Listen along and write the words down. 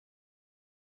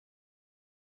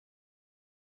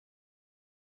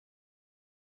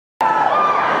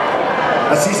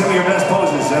Let's see some of your best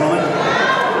poses, gentlemen.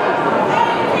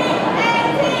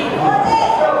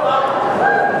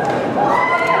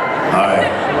 All right.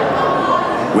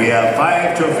 We have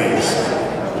 5 trophies.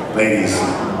 Ladies,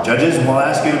 judges will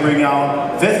ask you to bring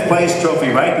out 5th place trophy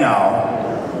right now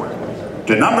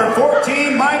to number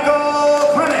 14,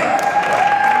 Michael Clinic.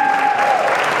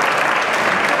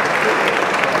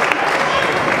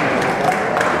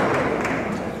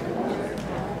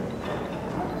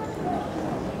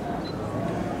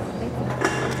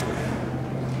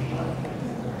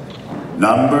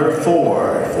 Number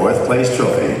 4, 4th place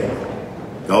trophy,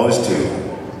 goes to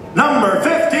number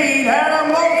 15, Adam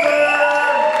Lothar.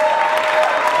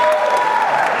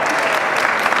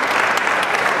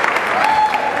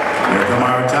 Here come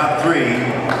our top 3.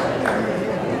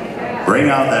 Bring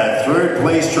out that 3rd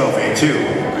place trophy to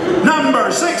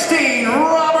number 16,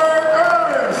 Robert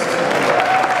Ernst.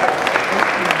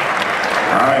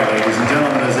 All right, ladies and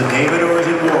gentlemen, is it David or is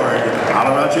it Ward?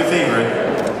 Holler out your favorite.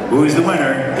 Who's the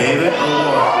winner, David or Ward?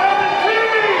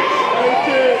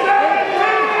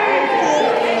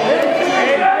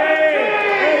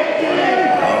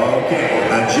 Okay,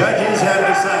 the judges have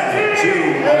decided to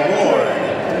award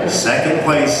 2nd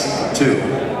place to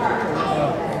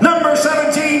number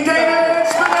 17, David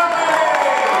Spinelli.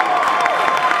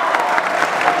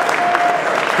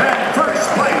 And 1st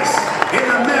place in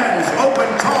the men's open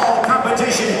tall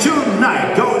competition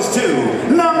tonight goes to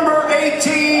number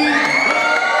 18.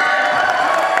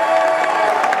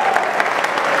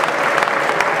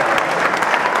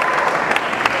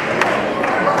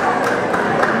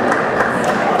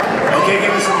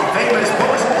 Give us some famous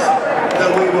poses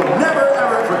that we will never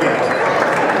ever forget.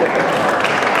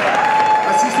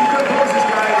 Let's see some good poses,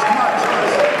 guys. Come on,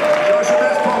 show us your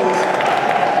best pose.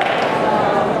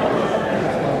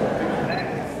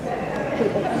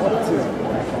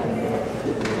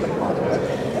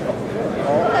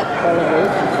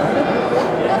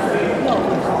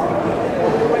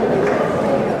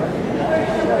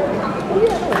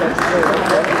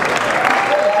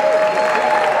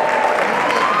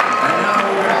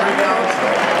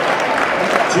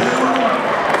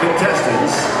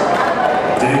 Contestants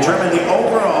to determine the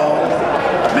overall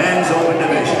men's open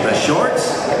division, the shorts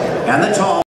and the tall.